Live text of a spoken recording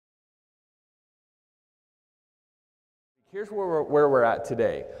Here's where we're at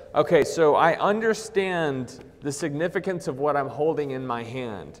today. Okay, so I understand the significance of what I'm holding in my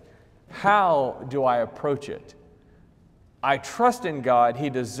hand. How do I approach it? I trust in God. He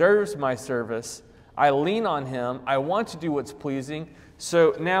deserves my service. I lean on Him. I want to do what's pleasing.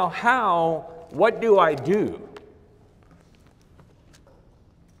 So now what do I do?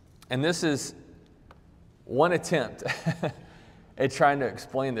 And this is one attempt at trying to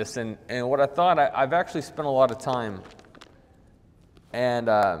explain this. And what I thought, I've actually spent a lot of time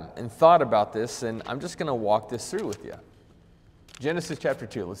and thought about this, and I'm just going to walk this through with you. Genesis chapter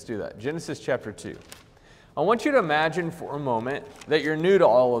 2, let's do that. Genesis chapter 2. I want you to imagine for a moment that you're new to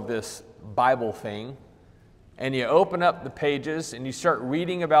all of this Bible thing, and you open up the pages and you start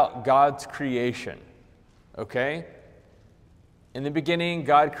reading about God's creation, okay? In the beginning,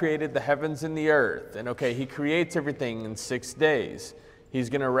 God created the heavens and the earth, and okay, He creates everything in 6 days. He's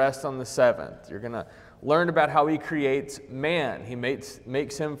going to rest on the seventh. You're going to learn about how He creates man. He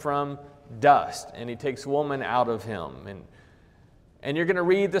makes him from dust, and He takes woman out of him. And you're going to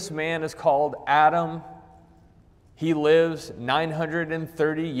read this man is called Adam. He lives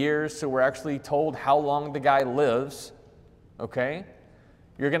 930 years, so we're actually told how long the guy lives, okay?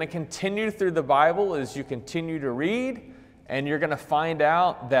 You're going to continue through the Bible as you continue to read, and you're going to find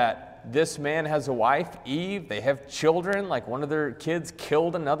out that this man has a wife, Eve. They have children, like one of their kids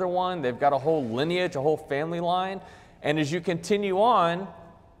killed another one. They've got a whole lineage, a whole family line. And as you continue on,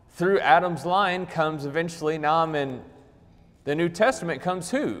 through Adam's line comes eventually, now I'm in the New Testament,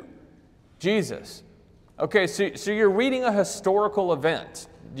 comes who? Jesus. Okay, so you're reading a historical event.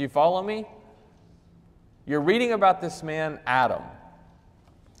 Do you follow me? You're reading about this man, Adam.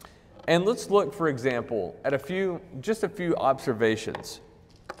 And let's look, for example, at just a few observations.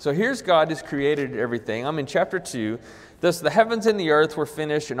 So here's God has created everything. I'm in chapter 2. Thus the heavens and the earth were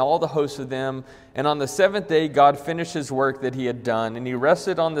finished, and all the hosts of them. And on the seventh day God finished His work that He had done, and He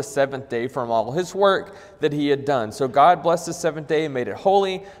rested on the seventh day from all His work that He had done. So God blessed the seventh day and made it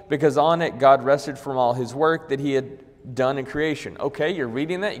holy, because on it God rested from all His work that He had done in creation. Okay, you're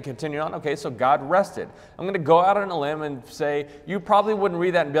reading that, you continue on. Okay, so God rested. I'm going to go out on a limb and say, you probably wouldn't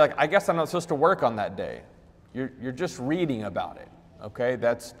read that and be like, I guess I'm not supposed to work on that day. You're just reading about it. Okay,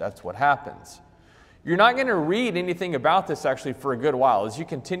 that's what happens. You're not going to read anything about this actually for a good while. As you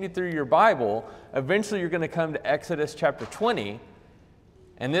continue through your Bible, eventually you're going to come to Exodus chapter 20.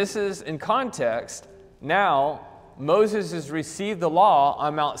 And this is in context. Now, Moses has received the law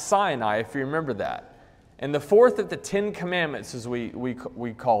on Mount Sinai, if you remember that. And the fourth of the 10 commandments, as we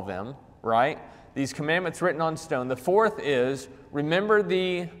call them, right? These commandments written on stone. The fourth is, remember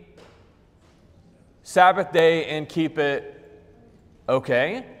the Sabbath day and keep it.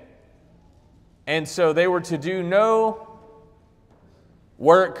 Okay, and so they were to do no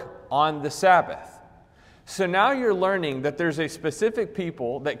work on the Sabbath. So now you're learning that there's a specific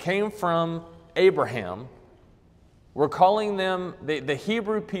people that came from Abraham. We're calling them the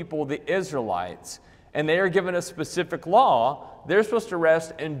Hebrew people, the Israelites, and they are given a specific law. They're supposed to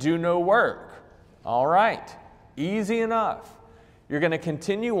rest and do no work. All right, easy enough. You're going to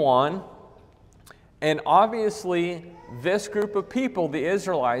continue on, and obviously this group of people, the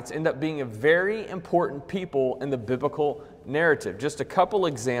Israelites, end up being a very important people in the biblical narrative. Just a couple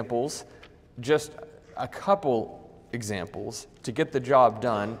examples to get the job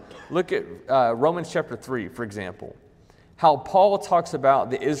done. Look at Romans chapter 3, for example. How Paul talks about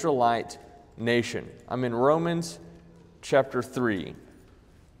the Israelite nation. I'm in Romans chapter 3,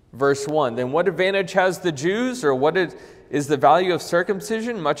 verse 1. Then what advantage has the Jews, or what is the value of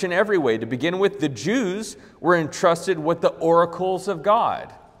circumcision? Much in every way. To begin with, the Jews were entrusted with the oracles of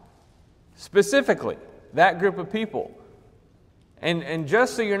God. Specifically, that group of people. And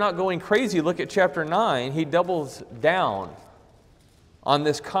just so you're not going crazy, look at chapter 9. He doubles down on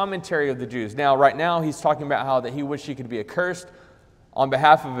this commentary of the Jews. Now, right now, he's talking about how that he wished he could be accursed on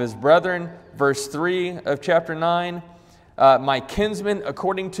behalf of his brethren. Verse 3 of chapter 9. My kinsmen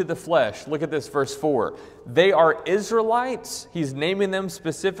according to the flesh. Look at this, verse 4. They are Israelites. He's naming them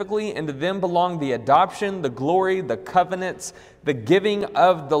specifically, and to them belong the adoption, the glory, the covenants, the giving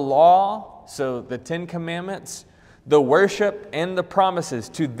of the law, so the 10 commandments, the worship, and the promises.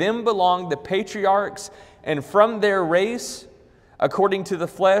 To them belong the patriarchs, and from their race, according to the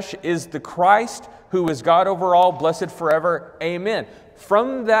flesh, is the Christ, who is God over all, blessed forever. Amen.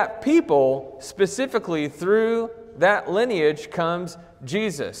 From that people, specifically through that lineage, comes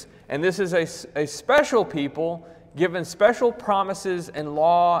Jesus. And this is a special people given special promises and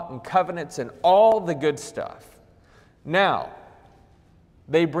law and covenants and all the good stuff. Now,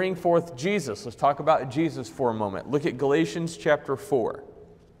 they bring forth Jesus. Let's talk about Jesus for a moment. Look at Galatians chapter 4.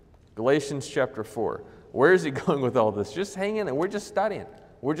 Galatians chapter 4. Where is he going with all this? Just hang in there. We're just studying.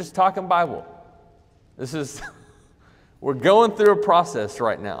 We're just talking Bible. This is, we're going through a process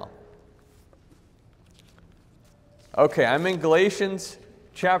right now. Okay, I'm in Galatians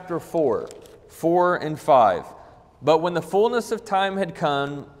chapter 4, 4 and 5. But when the fullness of time had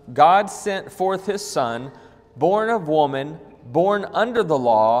come, God sent forth his Son, born of woman, born under the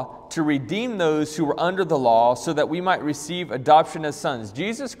law, to redeem those who were under the law, so that we might receive adoption as sons.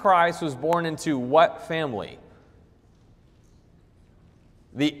 Jesus Christ was born into what family?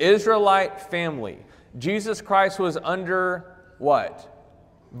 The Israelite family. Jesus Christ was under what?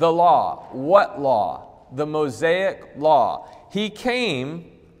 The law. What law? The Mosaic law. He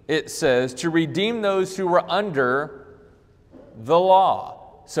came, it says, to redeem those who were under the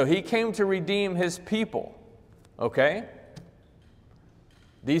law. So he came to redeem his people. Okay?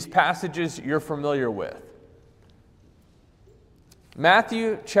 These passages you're familiar with.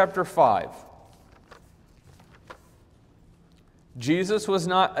 Matthew chapter 5. Jesus was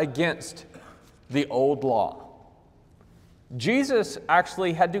not against the old law. Jesus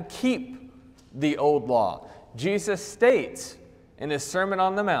actually had to keep the old law. Jesus states in his Sermon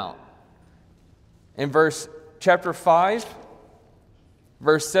on the Mount, in chapter 5,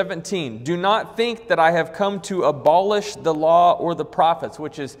 verse 17, do not think that I have come to abolish the law or the prophets,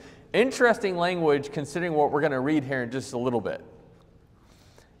 which is interesting language considering what we're going to read here in just a little bit.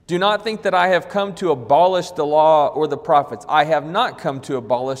 Do not think that I have come to abolish the law or the prophets. I have not come to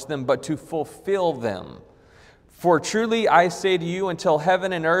abolish them, but to fulfill them. For truly I say to you, until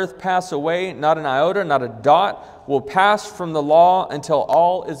heaven and earth pass away, not an iota, not a dot will pass from the law until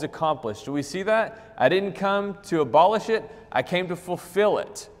all is accomplished. Do we see that? I didn't come to abolish it. I came to fulfill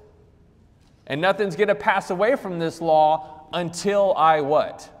it. And nothing's going to pass away from this law until I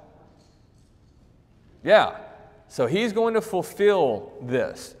what? Yeah. So he's going to fulfill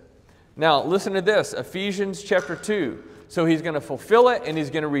this. Now listen to this, Ephesians chapter 2. So he's going to fulfill it and he's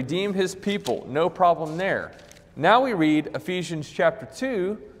going to redeem his people. No problem there. Now we read Ephesians chapter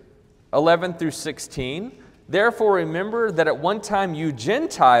 2, 11 through 16. Therefore remember that at one time you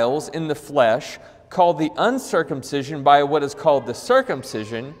Gentiles in the flesh, called the uncircumcision by what is called the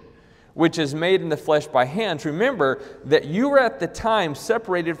circumcision, which is made in the flesh by hands. Remember that you were at the time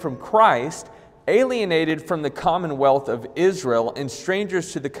separated from Christ, alienated from the commonwealth of Israel, and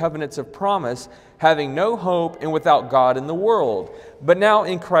strangers to the covenants of promise, having no hope and without God in the world. But now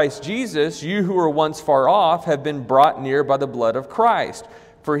in Christ Jesus, you who were once far off have been brought near by the blood of Christ.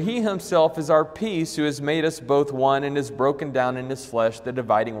 For he himself is our peace, who has made us both one and has broken down in his flesh the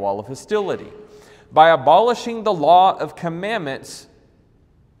dividing wall of hostility, by abolishing the law of commandments.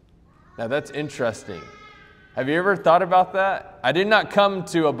 Now that's interesting. Have you ever thought about that? I did not come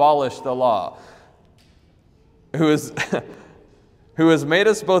to abolish the law. Who has made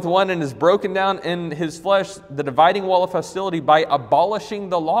us both one and has broken down in his flesh the dividing wall of hostility by abolishing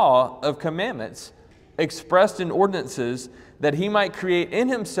the law of commandments expressed in ordinances, that he might create in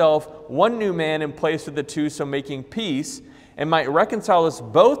himself one new man in place of the two, so making peace, and might reconcile us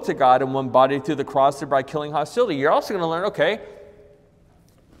both to God in one body through the cross, thereby killing hostility. You're also going to learn, okay,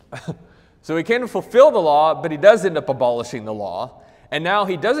 so he came to fulfill the law, but he does end up abolishing the law. And now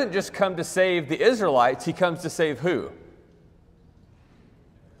he doesn't just come to save the Israelites, he comes to save who?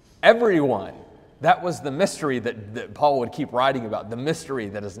 Everyone. That was the mystery that Paul would keep writing about, the mystery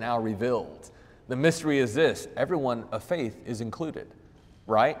that is now revealed. The mystery is this: everyone of faith is included,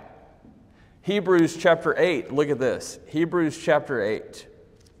 right? Hebrews chapter 8, look at this. Hebrews chapter 8.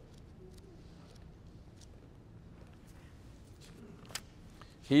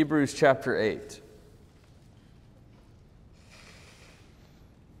 Hebrews chapter 8.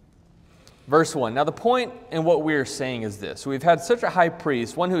 Verse 1. Now the point in what we are saying is this: we've had such a high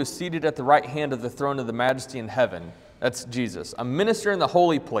priest, one who is seated at the right hand of the throne of the majesty in heaven. That's Jesus. A minister in the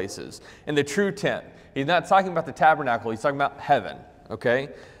holy places, in the true tent. He's not talking about the tabernacle, he's talking about heaven, okay?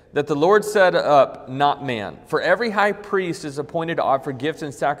 That the Lord set up, not man. For every high priest is appointed to offer gifts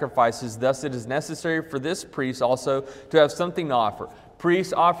and sacrifices, thus it is necessary for this priest also to have something to offer.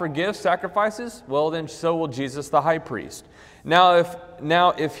 Priests offer gifts, sacrifices? Well, then so will Jesus the high priest. Now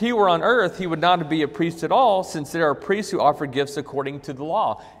if he were on earth, he would not be a priest at all, since there are priests who offer gifts according to the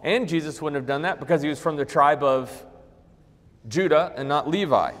law. And Jesus wouldn't have done that because he was from the tribe of Judah and not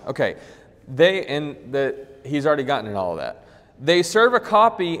Levi. Okay, he's already gotten in all of that. They serve a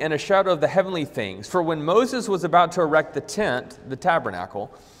copy and a shadow of the heavenly things. For when Moses was about to erect the tent, the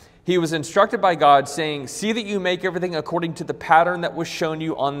tabernacle, he was instructed by God, saying, see that you make everything according to the pattern that was shown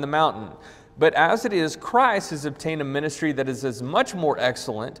you on the mountain. But as it is, Christ has obtained a ministry that is as much more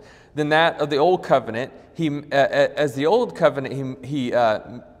excellent than that of the old covenant. As the old covenant,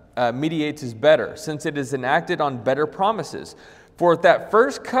 mediates is better, since it is enacted on better promises. For if that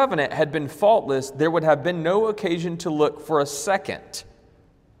first covenant had been faultless, there would have been no occasion to look for a second.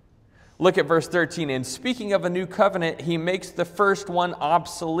 Look at verse 13. And speaking of a new covenant, he makes the first one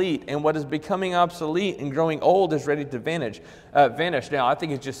obsolete, and what is becoming obsolete and growing old is ready to vanish. Now, I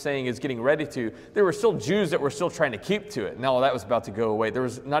think it's just saying it's getting ready to. There were still Jews that were still trying to keep to it. Now that was about to go away. There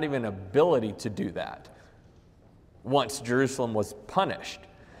was not even an ability to do that once Jerusalem was punished.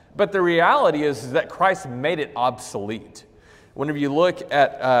 But the reality is that Christ made it obsolete. Whenever you look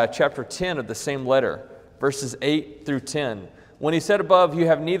at chapter 10 of the same letter, verses 8 through 10, when he said above, you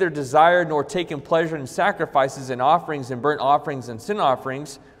have neither desired nor taken pleasure in sacrifices and offerings and burnt offerings and sin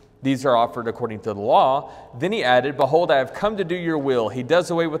offerings, these are offered according to the law. Then he added, behold, I have come to do your will. He does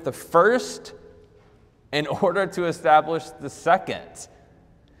away with the first in order to establish the second.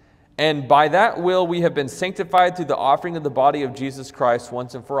 And by that will we have been sanctified through the offering of the body of Jesus Christ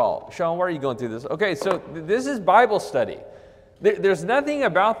once and for all. Sean, why are you going through this? Okay, so this is Bible study. There's nothing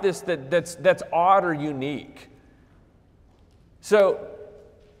about this that's odd or unique. So,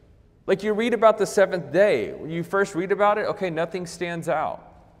 like you read about the seventh day, when you first read about it, okay, nothing stands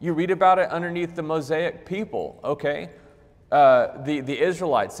out. You read about it underneath the Mosaic people, okay? The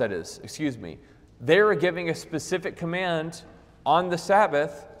Israelites, that is, excuse me. They were giving a specific command on the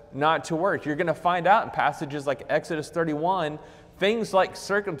Sabbath not to work. You're going to find out in passages like Exodus 31, things like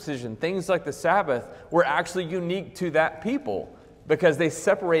circumcision, things like the Sabbath were actually unique to that people because they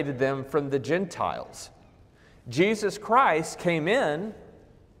separated them from the Gentiles. Jesus Christ came in,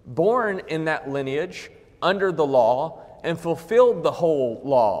 born in that lineage, under the law, and fulfilled the whole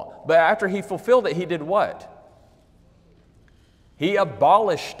law. But after he fulfilled it, he did what? He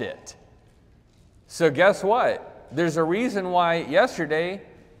abolished it. So guess what? There's a reason why yesterday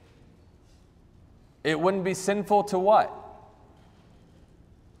it wouldn't be sinful to what?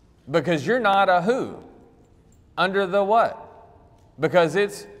 Because you're not a who? Under the what? Because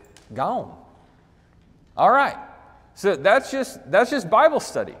it's gone. All right, so that's just Bible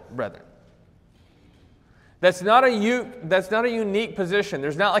study, brethren. That's not a unique position.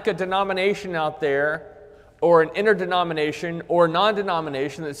 There's not like a denomination out there or an interdenomination or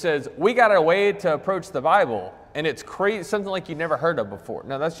non-denomination that says, we got a way to approach the Bible, and it's crazy, something like you never heard of before.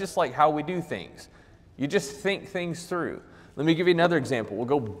 No, that's just like how we do things. You just think things through. Let me give you another example. We'll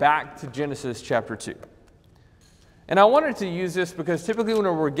go back to Genesis chapter 2. And I wanted to use this because typically when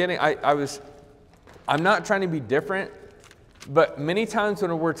we're getting, I'm not trying to be different, but many times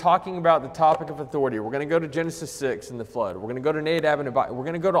when we're talking about the topic of authority, we're going to go to Genesis 6 and the flood. We're going to go to Nadab and Abihu. We're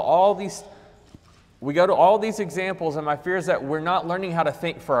going to go to all these examples, and my fear is that we're not learning how to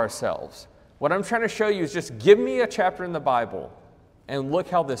think for ourselves. What I'm trying to show you is just give me a chapter in the Bible and look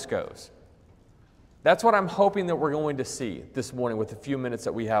how this goes. That's what I'm hoping that we're going to see this morning with the few minutes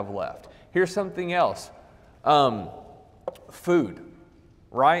that we have left. Here's something else. Food,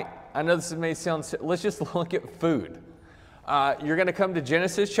 right? I know this may sound, let's just look at food. You're going to come to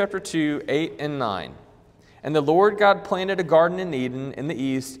Genesis chapter 2, 8 and 9. And the Lord God planted a garden in Eden in the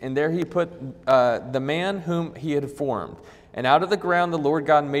east, and there he put the man whom he had formed. And out of the ground the Lord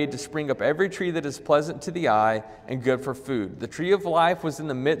God made to spring up every tree that is pleasant to the eye and good for food. The tree of life was in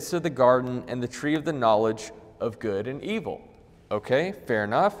the midst of the garden, and the tree of the knowledge of good and evil. Okay, fair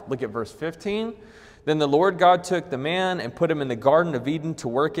enough. Look at verse 15. Then the Lord God took the man and put him in the garden of Eden to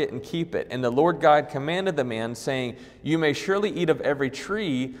work it and keep it. And the Lord God commanded the man, saying, you may surely eat of every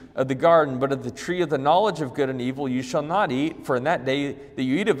tree of the garden, but of the tree of the knowledge of good and evil you shall not eat, for in that day that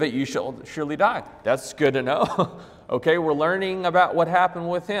you eat of it you shall surely die. That's good to know. Okay, we're learning about what happened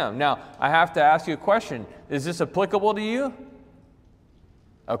with him. Now, I have to ask you a question. Is this applicable to you?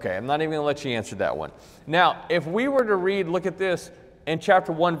 Okay, I'm not even going to let you answer that one. Now, if we were to read, look at this, in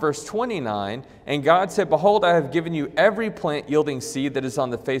chapter 1, verse 29, and God said, behold, I have given you every plant yielding seed that is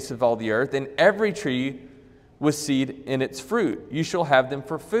on the face of all the earth, and every tree with seed in its fruit. You shall have them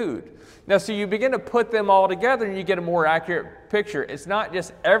for food. Now, so you begin to put them all together, and you get a more accurate picture. It's not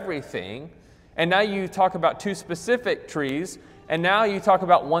just everything. And now you talk about two specific trees, and now you talk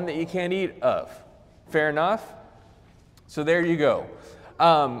about one that you can't eat of. Fair enough? So there you go.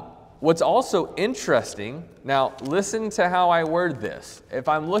 What's also interesting, now listen to how I word this. If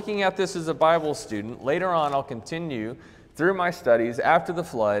I'm looking at this as a Bible student, later on I'll continue through my studies after the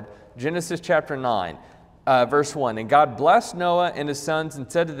flood, Genesis chapter 9, verse 1. And God blessed Noah and his sons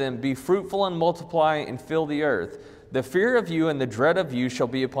and said to them, be fruitful and multiply and fill the earth. The fear of you and the dread of you shall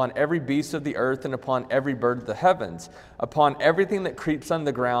be upon every beast of the earth and upon every bird of the heavens, upon everything that creeps on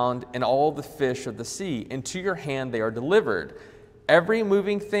the ground and all the fish of the sea. Into your hand they are delivered. Every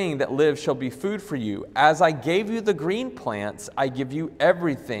moving thing that lives shall be food for you. As I gave you the green plants, I give you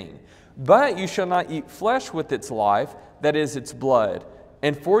everything. But you shall not eat flesh with its life, that is its blood.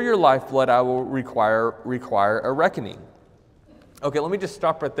 And for your lifeblood I will require a reckoning. Okay, let me just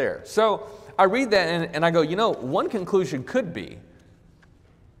stop right there. So I read that and I go, you know, one conclusion could be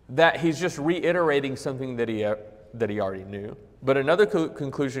that he's just reiterating something that he already knew. But another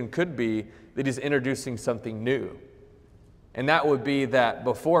conclusion could be that he's introducing something new. And that would be that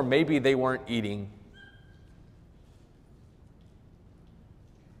before maybe they weren't eating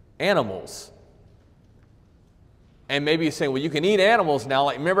animals. And maybe he's saying, well, you can eat animals now.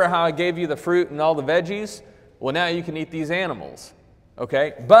 Like, remember how I gave you the fruit and all the veggies? Well, now you can eat these animals.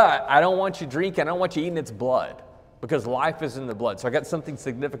 Okay? But I don't want you drinking. I don't want you eating its blood, because life is in the blood. So I got something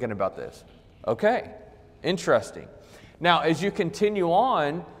significant about this. Okay. Interesting. Now, as you continue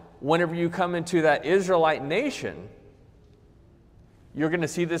on, whenever you come into that Israelite nation, you're going to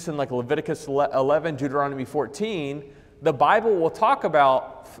see this in like Leviticus 11, Deuteronomy 14. The Bible will talk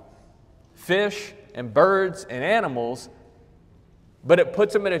about fish and birds and animals, but it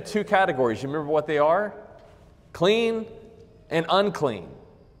puts them into two categories. You remember what they are? Clean and unclean.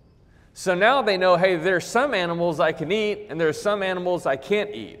 So now they know, hey, there's some animals I can eat and there's some animals I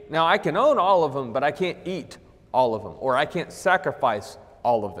can't eat. Now I can own all of them, but I can't eat all of them, or I can't sacrifice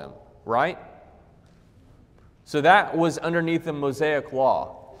all of them, right? So that was underneath the Mosaic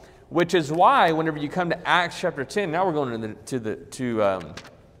law, which is why whenever you come to Acts chapter 10, now we're going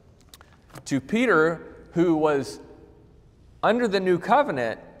to Peter, who was under the new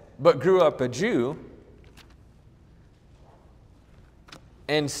covenant but grew up a Jew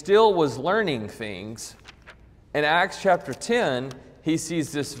and still was learning things. In Acts chapter 10, he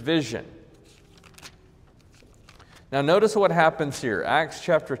sees this vision. Now notice what happens here. Acts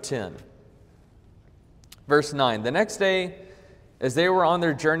chapter 10, verse 9. The next day, as they were on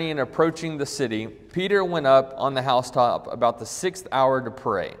their journey and approaching the city, Peter went up on the housetop about the 6th hour to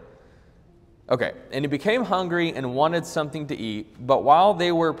pray. Okay, and he became hungry and wanted something to eat, but while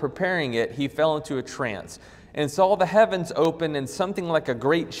they were preparing it, he fell into a trance and saw the heavens open and something like a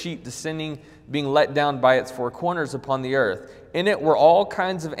great sheet descending, being let down by its four corners upon the earth. In it were all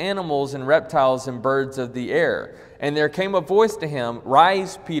kinds of animals and reptiles and birds of the air. And there came a voice to him,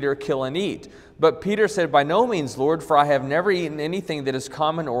 "Rise, Peter, kill and eat." But Peter said, "By no means, Lord, for I have never eaten anything that is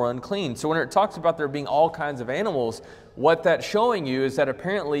common or unclean." So when it talks about there being all kinds of animals, what that's showing you is that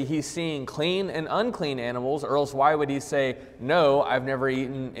apparently he's seeing clean and unclean animals, or else why would he say, "No, I've never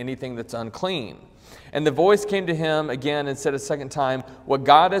eaten anything that's unclean"? And the voice came to him again and said a second time, "What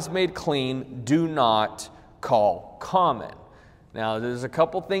God has made clean, do not call common." Now, there's a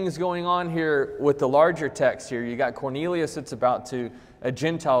couple things going on here with the larger text here. You got Cornelius that's about to, a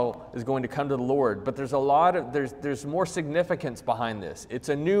Gentile is going to come to the Lord. But there's a lot of, there's more significance behind this. It's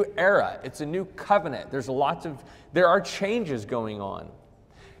a new era. It's a new covenant. There are changes going on.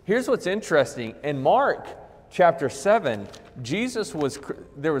 Here's what's interesting. In Mark chapter 7,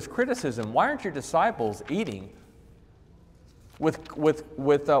 there was criticism. Why aren't your disciples eating with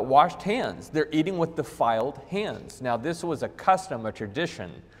washed hands? They're eating with defiled hands. Now, this was a custom, a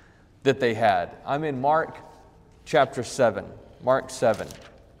tradition that they had. I'm in Mark chapter 7. Mark 7.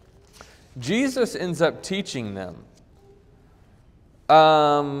 Jesus ends up teaching them.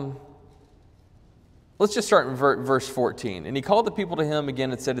 Let's just start in verse 14. And he called the people to him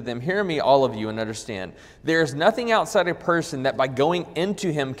again and said to them, "Hear me, all of you, and understand. There is nothing outside a person that by going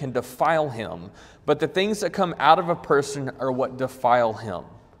into him can defile him, but the things that come out of a person are what defile him."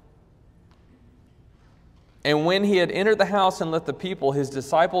 And when he had entered the house and left the people, his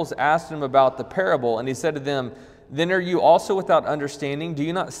disciples asked him about the parable, and he said to them, "Then are you also without understanding? Do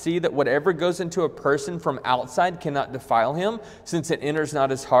you not see that whatever goes into a person from outside cannot defile him, since it enters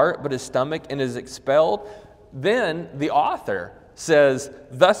not his heart, but his stomach, and is expelled?" Then the author says,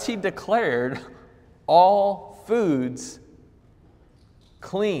 "Thus he declared all foods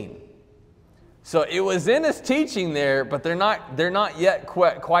clean." So it was in his teaching there, but they're not yet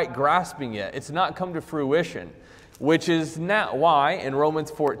quite grasping it. It's not come to fruition. Which is not why in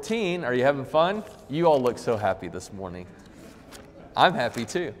Romans 14, are you having fun? You all look so happy this morning. I'm happy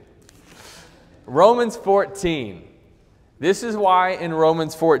too. Romans 14. This is why in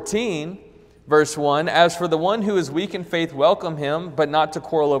Romans 14, verse 1, "As for the one who is weak in faith, welcome him, but not to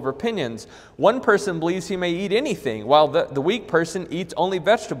quarrel over opinions. One person believes he may eat anything, while the weak person eats only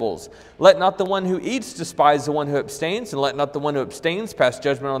vegetables. Let not the one who eats despise the one who abstains, and let not the one who abstains pass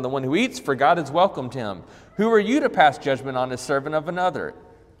judgment on the one who eats, for God has welcomed him. Who are you to pass judgment on a servant of another?"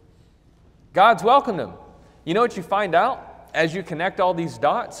 God's welcomed him. You know what you find out as you connect all these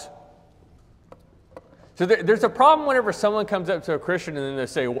dots? So there's a problem whenever someone comes up to a Christian and then they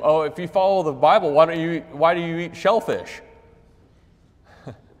say, oh, if you follow the Bible, why do you eat shellfish?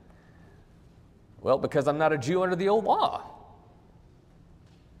 Well, because I'm not a Jew under the old law.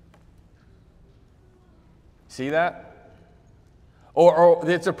 See that? Or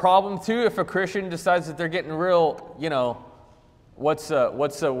it's a problem too if a Christian decides that they're getting real, what's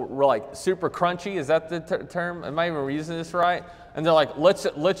like super crunchy? Is that the term? Am I even using this right? And they're like,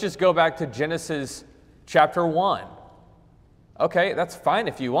 let's just go back to Genesis chapter 1. Okay, that's fine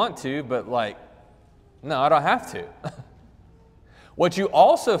if you want to, but no, I don't have to. What you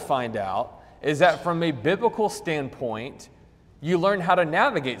also find out is that from a biblical standpoint, you learn how to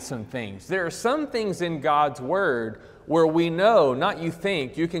navigate some things. There are some things in God's Word where we know, not you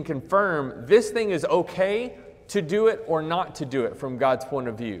think, you can confirm this thing is okay to do it or not to do it from God's point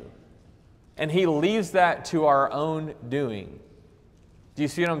of view. And He leaves that to our own doing. Do you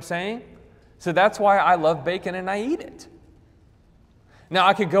see what I'm saying? So that's why I love bacon and I eat it. Now,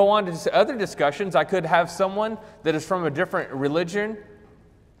 I could go on to other discussions. I could have someone that is from a different religion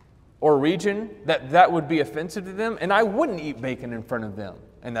or region that would be offensive to them, and I wouldn't eat bacon in front of them.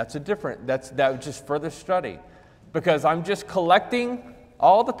 And that would just further study, because I'm just collecting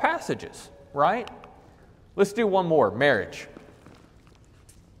all the passages, right? Let's do one more, marriage.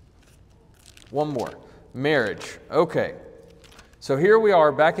 One more, marriage. Okay, so here we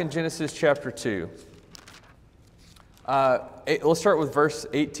are back in Genesis chapter 2. Let's start with verse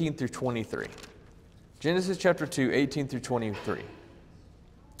 18 through 23. Genesis chapter 2, 18 through 23.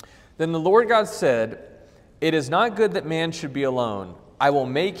 Then the Lord God said, "It is not good that man should be alone. I will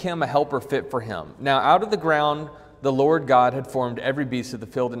make him a helper fit for him." Now out of the ground the Lord God had formed every beast of the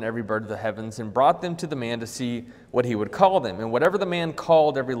field and every bird of the heavens, and brought them to the man to see what he would call them. And whatever the man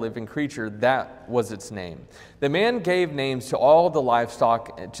called every living creature, that was its name. The man gave names to all the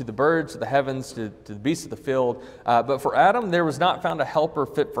livestock, to the birds of the heavens, to the beasts of the field. But for Adam there was not found a helper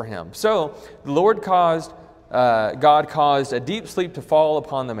fit for him. So the Lord God caused a deep sleep to fall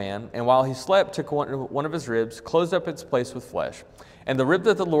upon the man, and while he slept, took one of his ribs, closed up its place with flesh. And the rib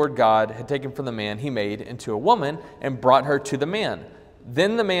that the Lord God had taken from the man, he made into a woman, and brought her to the man.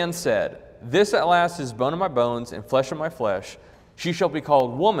 Then the man said, "This at last is bone of my bones and flesh of my flesh. She shall be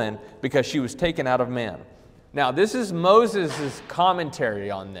called woman, because she was taken out of man." Now, this is Moses'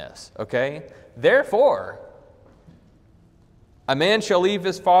 commentary on this, okay? Therefore, a man shall leave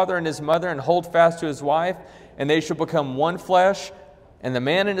his father and his mother and hold fast to his wife, and they shall become one flesh. And the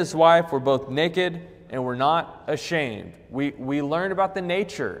man and his wife were both naked and were not ashamed. We learn about the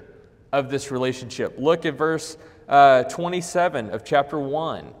nature of this relationship. Look at verse 27 of chapter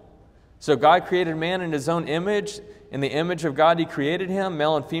 1. So God created man in his own image. In the image of God he created him.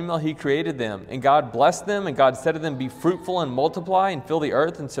 Male and female he created them. And God blessed them, and God said to them, "Be fruitful and multiply, and fill the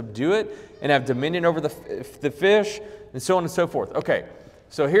earth and subdue it, and have dominion over the fish," and so on and so forth. Okay,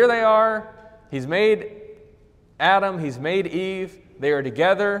 so here they are. He's made Adam, he's made Eve. They are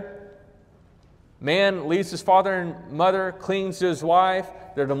together. Man leaves his father and mother, clings to his wife.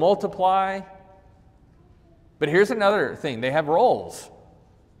 They're to multiply. But here's another thing. They have roles.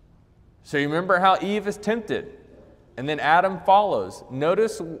 So you remember how Eve is tempted, and then Adam follows.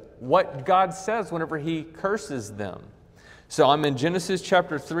 Notice what God says whenever he curses them. So I'm in Genesis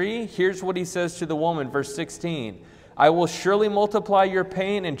chapter 3. Here's what he says to the woman, verse 16. "I will surely multiply your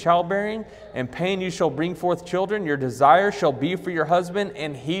pain in childbearing, and pain you shall bring forth children. Your desire shall be for your husband,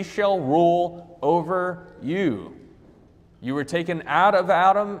 and he shall rule over you." You were taken out of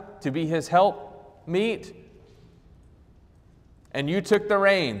Adam to be his helpmeet, and you took the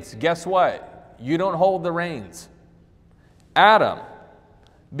reins. Guess what? You don't hold the reins. Adam,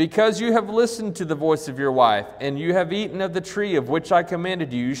 because you have listened to the voice of your wife, and you have eaten of the tree of which I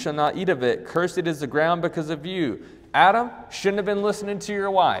commanded you, you shall not eat of it. Cursed is the ground because of you. Adam shouldn't have been listening to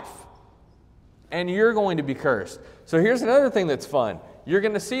your wife, and you're going to be cursed. So here's another thing that's fun. You're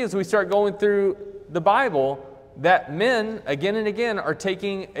going to see as we start going through the Bible that men, again and again, are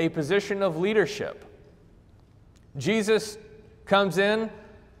taking a position of leadership. Jesus comes in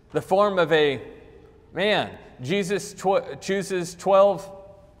the form of a man. Jesus chooses 12.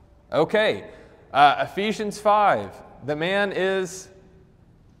 Okay. Ephesians 5. The man is,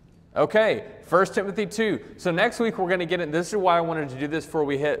 okay. 1 Timothy 2. So next week we're going to get in. This is why I wanted to do this before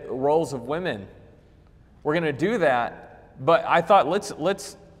we hit roles of women. We're going to do that. But I thought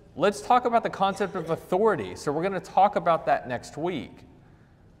let's talk about the concept of authority. So we're going to talk about that next week.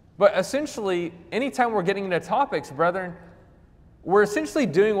 But essentially, anytime we're getting into topics, brethren, we're essentially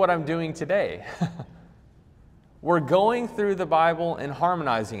doing what I'm doing today. We're going through the Bible and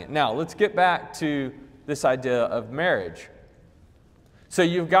harmonizing it. Now, let's get back to this idea of marriage. So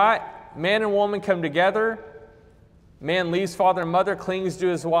you've got man and woman come together. Man leaves father and mother, clings to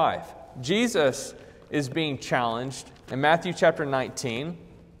his wife. Jesus is being challenged in Matthew chapter 19.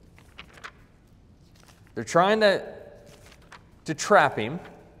 They're trying to trap him,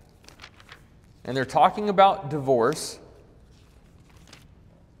 and they're talking about divorce.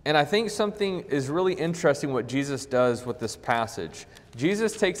 And I think something is really interesting what Jesus does with this passage.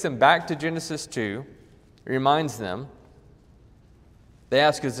 Jesus takes them back to Genesis 2, reminds them. They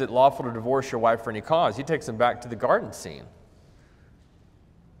ask, is it lawful to divorce your wife for any cause? He takes them back to the garden scene.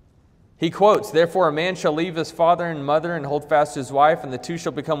 He quotes, therefore a man shall leave his father and mother and hold fast to his wife, and the two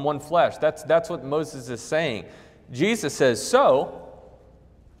shall become one flesh. That's what Moses is saying. Jesus says, so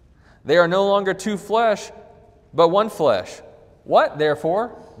they are no longer two flesh, but one flesh. What,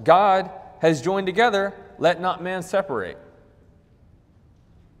 therefore, God has joined together, let not man separate.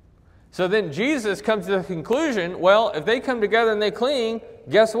 So then Jesus comes to the conclusion, well, if they come together and they cling,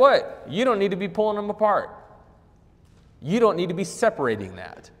 guess what? You don't need to be pulling them apart. You don't need to be separating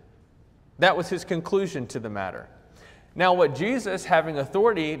that. That was his conclusion to the matter. Now, what Jesus, having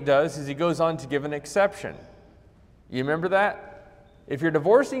authority, does is he goes on to give an exception. You remember that? If you're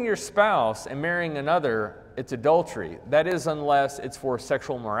divorcing your spouse and marrying another, it's adultery. That is, unless it's for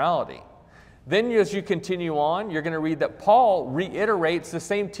sexual immorality. Then as you continue on, you're going to read that Paul reiterates the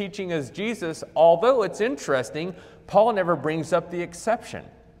same teaching as Jesus, although it's interesting, Paul never brings up the exception.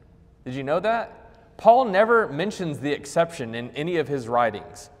 Did you know that? Paul never mentions the exception in any of his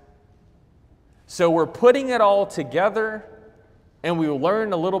writings. So we're putting it all together, and we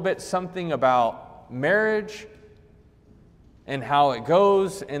learn a little bit something about marriage and how it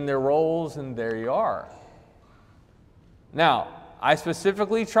goes in their roles, and there you are. Now, I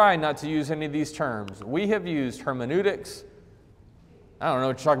specifically try not to use any of these terms. We have used hermeneutics. I don't know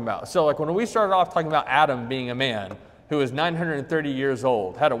what you're talking about. So like when we started off talking about Adam being a man who was 930 years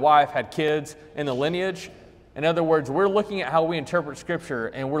old, had a wife, had kids in the lineage. In other words, we're looking at how we interpret Scripture,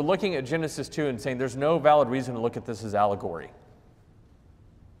 and we're looking at Genesis 2 and saying there's no valid reason to look at this as allegory.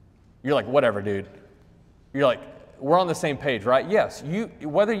 You're like, whatever, dude. You're like, we're on the same page, right? Yes,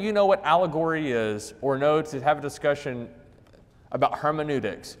 whether you know what allegory is or know to have a discussion about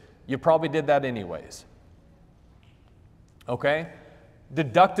hermeneutics, you probably did that anyways. Okay?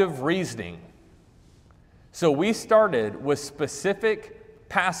 Deductive reasoning. So we started with specific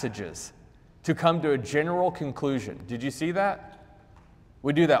passages to come to a general conclusion. Did you see that?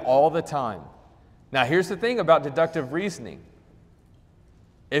 We do that all the time. Now here's the thing about deductive reasoning.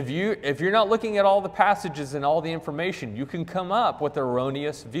 If you're not looking at all the passages and all the information, you can come up with an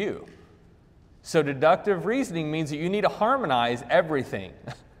erroneous view. So deductive reasoning means that you need to harmonize everything.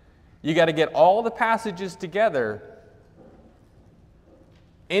 You got to get all the passages together.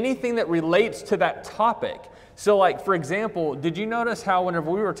 Anything that relates to that topic. So like, for example, did you notice how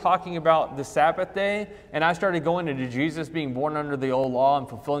whenever we were talking about the Sabbath day, and I started going into Jesus being born under the old law and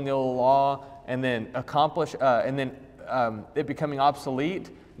fulfilling the old law, and then it becoming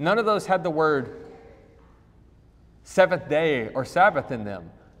obsolete, none of those had the word seventh day or Sabbath in them.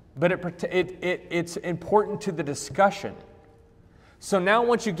 But it's important to the discussion. So now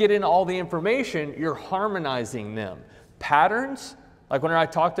once you get in all the information, you're harmonizing them. Patterns, like when I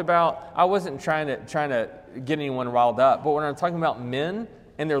talked about, I wasn't trying to get anyone riled up, but when I'm talking about men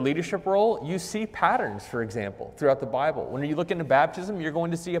and their leadership role, you see patterns, for example, throughout the Bible. When you look into baptism, you're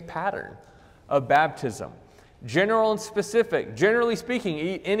going to see a pattern of baptism. General and specific. Generally speaking,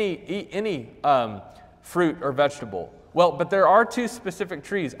 eat any fruit or vegetable. Well, but there are two specific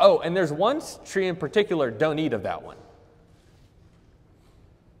trees. Oh, and there's one tree in particular, don't eat of that one.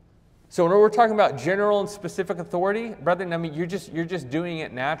 So when we're talking about general and specific authority, brethren, I mean, you're just doing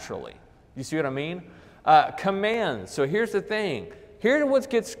it naturally. You see what I mean? Commands. So here's the thing. Here's what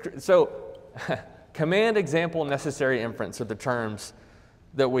gets, so command, example, necessary inference are the terms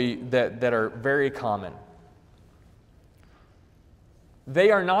that are very common.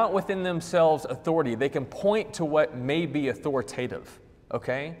 They are not within themselves authority. They can point to what may be authoritative,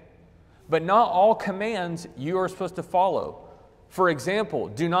 okay? But not all commands you are supposed to follow. For example,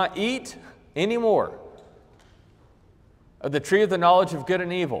 do not eat anymore of the tree of the knowledge of good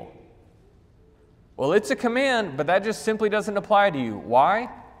and evil. Well, it's a command, but that just simply doesn't apply to you. Why?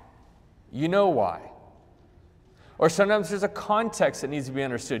 You know why. Or sometimes there's a context that needs to be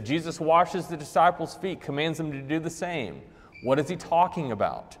understood. Jesus washes the disciples' feet, commands them to do the same. What is he talking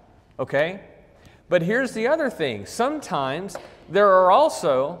about? Okay? But here's the other thing. Sometimes there are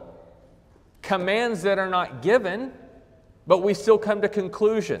also commands that are not given, but we still come to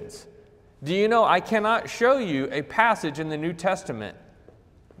conclusions. Do you know I cannot show you a passage in the New Testament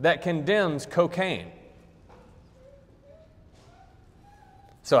that condemns cocaine?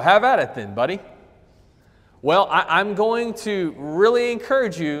 So have at it then, buddy. Well, I'm going to really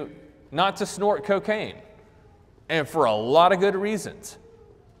encourage you not to snort cocaine, and for a lot of good reasons.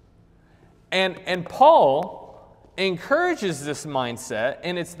 And Paul encourages this mindset,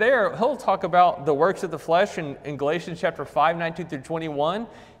 and it's there. He'll talk about the works of the flesh in Galatians chapter 5, 19 through 21.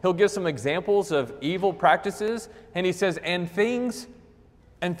 He'll give some examples of evil practices, and he says, and things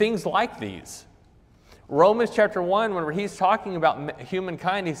like these. Romans chapter 1, when he's talking about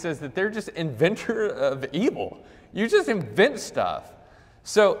humankind, he says that they're just inventor of evil. You just invent stuff.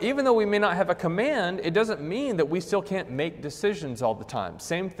 So even though we may not have a command, it doesn't mean that we still can't make decisions all the time.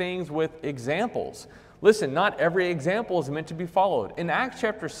 Same things with examples. Listen, not every example is meant to be followed. In Acts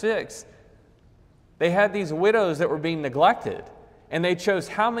chapter 6, they had these widows that were being neglected, and they chose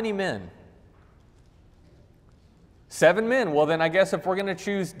how many men? 7 men. Well, then I guess if we're going to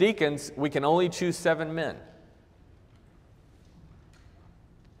choose deacons, we can only choose 7 men.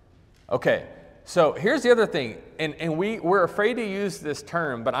 Okay, so here's the other thing, and we're afraid to use this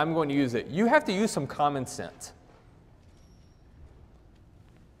term, but I'm going to use it. You have to use some common sense.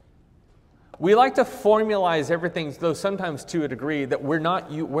 We like to formalize everything, though sometimes to a degree, that we're not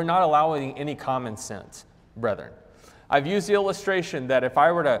allowing any common sense, brethren. I've used the illustration that if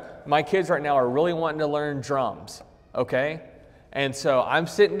I were to, my kids right now are really wanting to learn drums, okay? And so I'm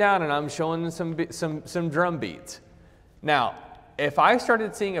sitting down and I'm showing them some drum beats. Now, if I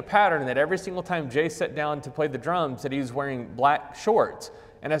started seeing a pattern that every single time Jay sat down to play the drums that he was wearing black shorts,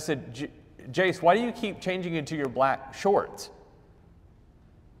 and I said, Jace, why do you keep changing into your black shorts?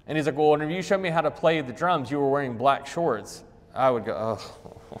 And he's like, well, whenever you showed me how to play the drums, you were wearing black shorts. I would go,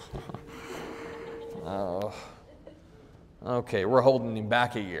 oh, okay, we're holding him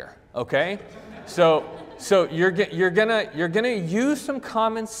back a year, okay? So you're gonna use some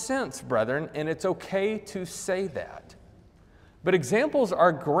common sense, brethren, and it's okay to say that. But examples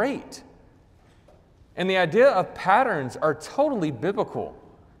are great. And the idea of patterns are totally biblical.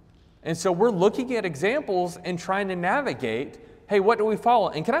 And so we're looking at examples and trying to navigate, hey, what do we follow?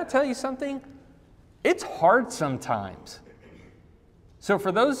 And can I tell you something? It's hard sometimes. So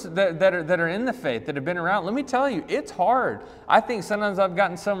for those that are in the faith, that have been around, let me tell you, it's hard. I think sometimes I've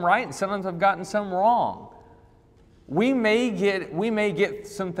gotten some right and sometimes I've gotten some wrong. We may get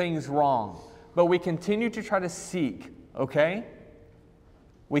some things wrong, but we continue to try to seek, okay?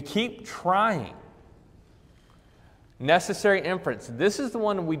 We keep trying. Necessary inference. This is the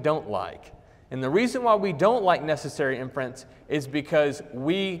one we don't like. And the reason why we don't like necessary inference is because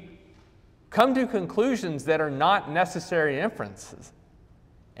we come to conclusions that are not necessary inferences.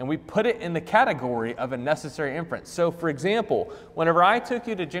 And we put it in the category of a necessary inference. So for example, whenever I took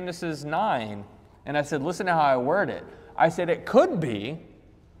you to Genesis 9, and I said, listen to how I word it. I said it could be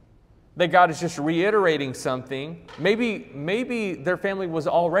that God is just reiterating something. Maybe their family was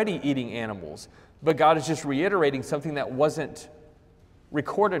already eating animals, but God is just reiterating something that wasn't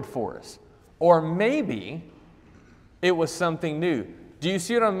recorded for us. Or maybe it was something new. Do you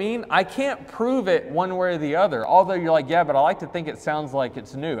see what I mean? I can't prove it one way or the other. Although you're like, yeah, but I like to think it sounds like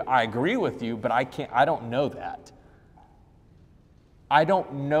it's new. I agree with you, but I don't know that. I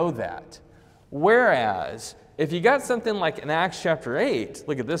don't know that. Whereas, if you got something like in Acts chapter 8,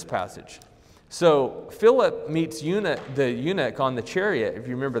 look at this passage. So Philip meets the eunuch on the chariot, if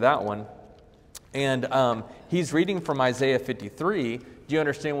you remember that one. And he's reading from Isaiah 53. Do you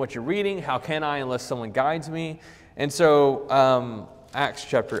understand what you're reading? How can I unless someone guides me? And so Acts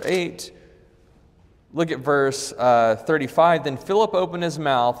chapter 8, look at verse 35. Then Philip opened his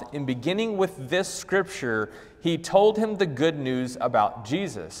mouth, and beginning with this scripture, he told him the good news about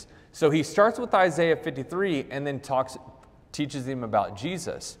Jesus. So he starts with Isaiah 53 and then teaches him about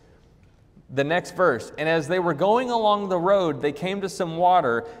Jesus. The next verse, and as they were going along the road, they came to some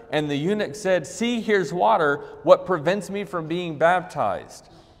water, and the eunuch said, see, here's water. What prevents me from being baptized?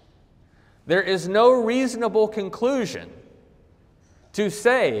 There is no reasonable conclusion to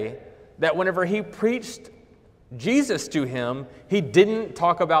say that whenever he preached Jesus to him, he didn't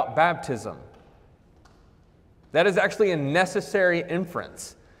talk about baptism. That is actually a necessary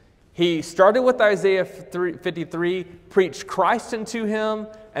inference. He started with Isaiah 53, preached Christ into him,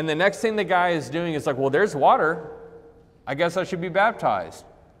 and the next thing the guy is doing is like, well, there's water. I guess I should be baptized.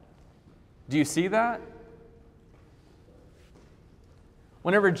 Do you see that?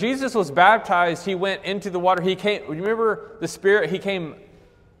 Whenever Jesus was baptized, he went into the water. He came, remember the Spirit? He came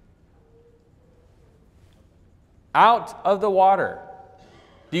out of the water.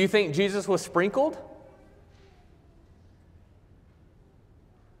 Do you think Jesus was sprinkled?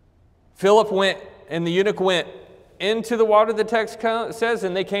 Philip went, and the eunuch went into the water, the text says,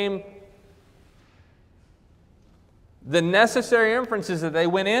 and they came The necessary inference is that they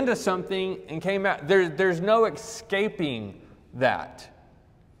went into something and came out. There's no escaping that.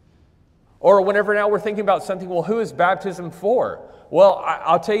 Or whenever now we're thinking about something, well, who is baptism for? Well,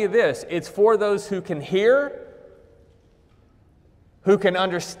 I'll tell you this. It's for those who can hear, who can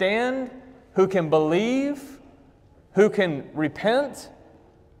understand, who can believe, who can repent.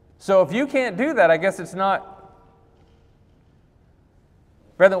 So if you can't do that, I guess it's not.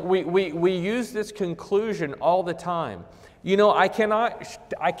 Brethren, we use this conclusion all the time. You know, I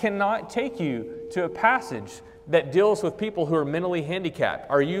cannot take you to a passage that deals with people who are mentally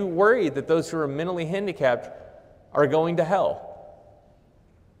handicapped. Are you worried that those who are mentally handicapped are going to hell?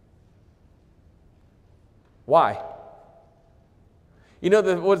 Why? You know,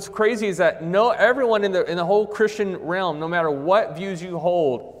 what's crazy is that everyone in the whole Christian realm, no matter what views you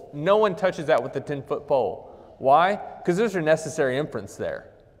hold, no one touches that with the 10-foot pole. Why? Because there's a necessary inference there.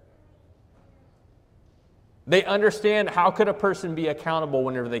 They understand, how could a person be accountable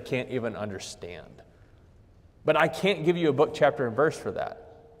whenever they can't even understand? But I can't give you a book, chapter, and verse for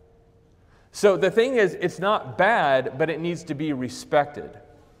that. So the thing is, it's not bad, but it needs to be respected.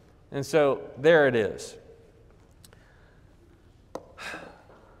 And so there it is.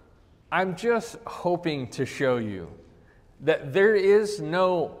 I'm just hoping to show you that there is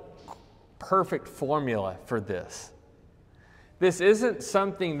no perfect formula for this. This isn't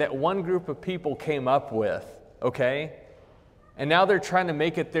something that one group of people came up with, okay? And now they're trying to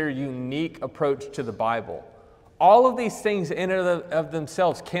make it their unique approach to the Bible. All of these things in and of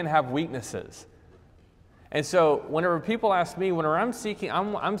themselves can have weaknesses. And so whenever people ask me, whenever I'm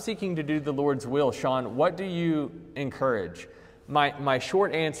seeking to do the Lord's will, Sean, what do you encourage? My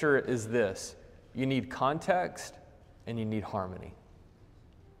short answer is this: you need context and you need harmony.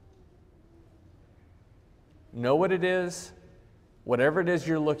 Know what it is, whatever it is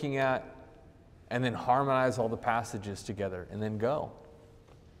you're looking at, and then harmonize all the passages together, and then go.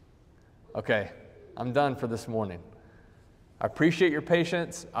 Okay, I'm done for this morning. I appreciate your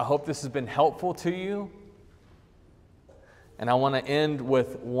patience. I hope this has been helpful to you. And I want to end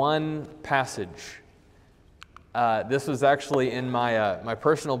with one passage. This was actually in my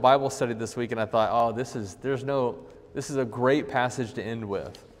personal Bible study this week, and I thought, oh, this is a great passage to end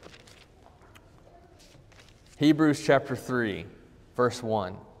with. Hebrews chapter 3, verse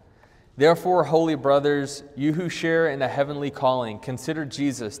 1. Therefore, holy brothers, you who share in a heavenly calling, consider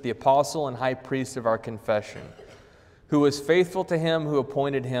Jesus, the apostle and high priest of our confession, who was faithful to him who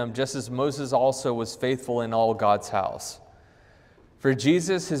appointed him, just as Moses also was faithful in all God's house. For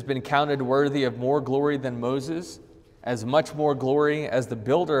Jesus has been counted worthy of more glory than Moses, as much more glory as the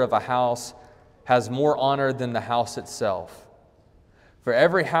builder of a house has more honor than the house itself. For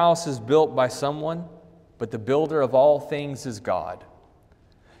every house is built by someone, but the builder of all things is God.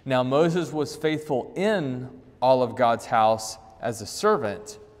 Now Moses was faithful in all of God's house as a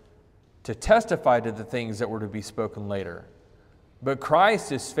servant to testify to the things that were to be spoken later. But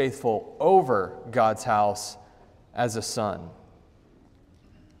Christ is faithful over God's house as a son.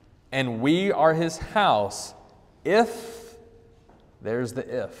 And we are his house if, there's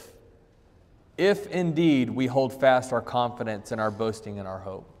the if indeed we hold fast our confidence and our boasting and our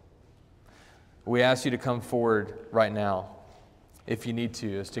hope. We ask you to come forward right now, if you need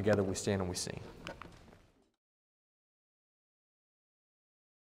to, as together we stand and we sing.